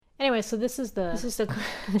anyway, so this is the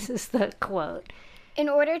this is the quote. In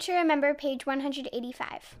order to remember page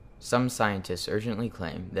 185. Some scientists urgently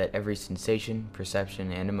claim that every sensation,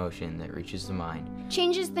 perception, and emotion that reaches the mind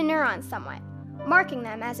changes the neurons somewhat, marking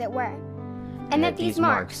them as it were. And that these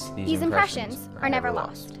marks, these impressions, are never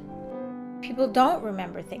lost. People don't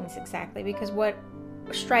remember things exactly because what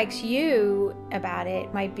strikes you about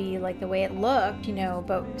it might be like the way it looked, you know,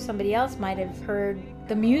 but somebody else might have heard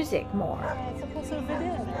the music more.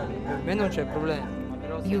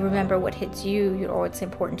 You remember what hits you or what's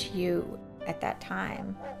important to you at that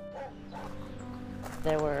time.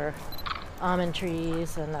 There were almond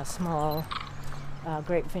trees and a small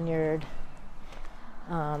grape vineyard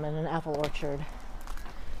and an apple orchard.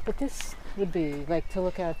 But this would be, like, to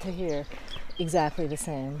look out to here, exactly the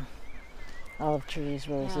same. Olive trees,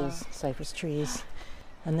 roses, cypress trees,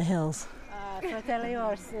 and the hills. Fratelli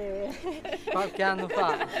Orsi. Qualche anno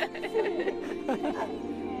fa.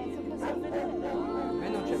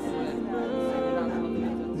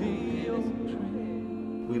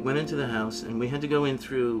 We went into the house and we had to go in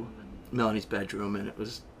through Melanie's bedroom, and it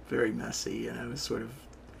was very messy, and I was sort of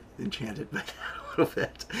enchanted by that a little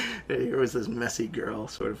bit. Here was this messy girl,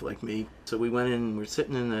 sort of like me. So we went in, we're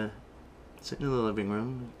sitting in the living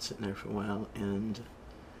room, sitting there for a while, and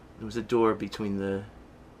there was a door between the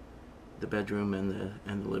bedroom and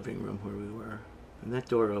the living room where we were. And that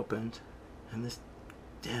door opened, and this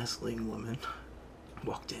dazzling woman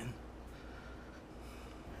walked in.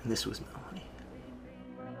 And this was Melanie.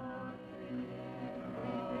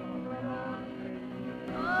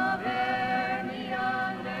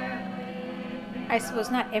 I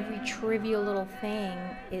suppose not every trivial little thing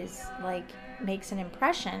is like makes an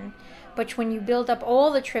impression, but when you build up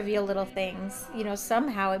all the trivial little things, you know,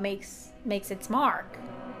 somehow it makes its mark.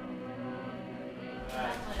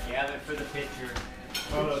 Gather for the picture.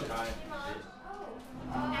 Photo time.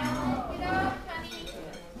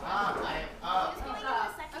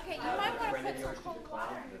 Okay, you might want to put some cold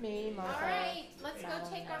water. Me, Martha. All right, let's go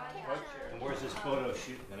take our picture. And where's this photo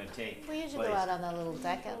shoot gonna take We usually place? go out on that little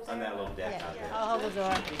deck out there. On that little deck out there. I'll hold the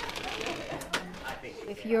door. I think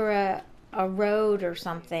If you're a road or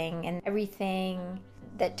something, and everything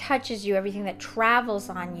that touches you, everything that travels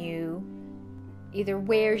on you, either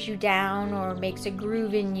wears you down or makes a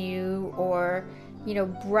groove in you, or, you know,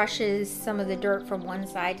 brushes some of the dirt from one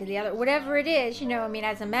side to the other, whatever it is, you know, I mean,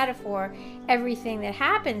 as a metaphor, everything that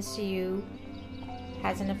happens to you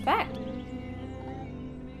has an effect.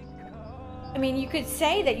 I mean, you could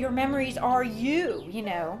say that your memories are you, you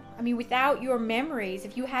know. I mean, without your memories,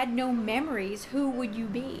 if you had no memories, who would you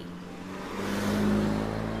be?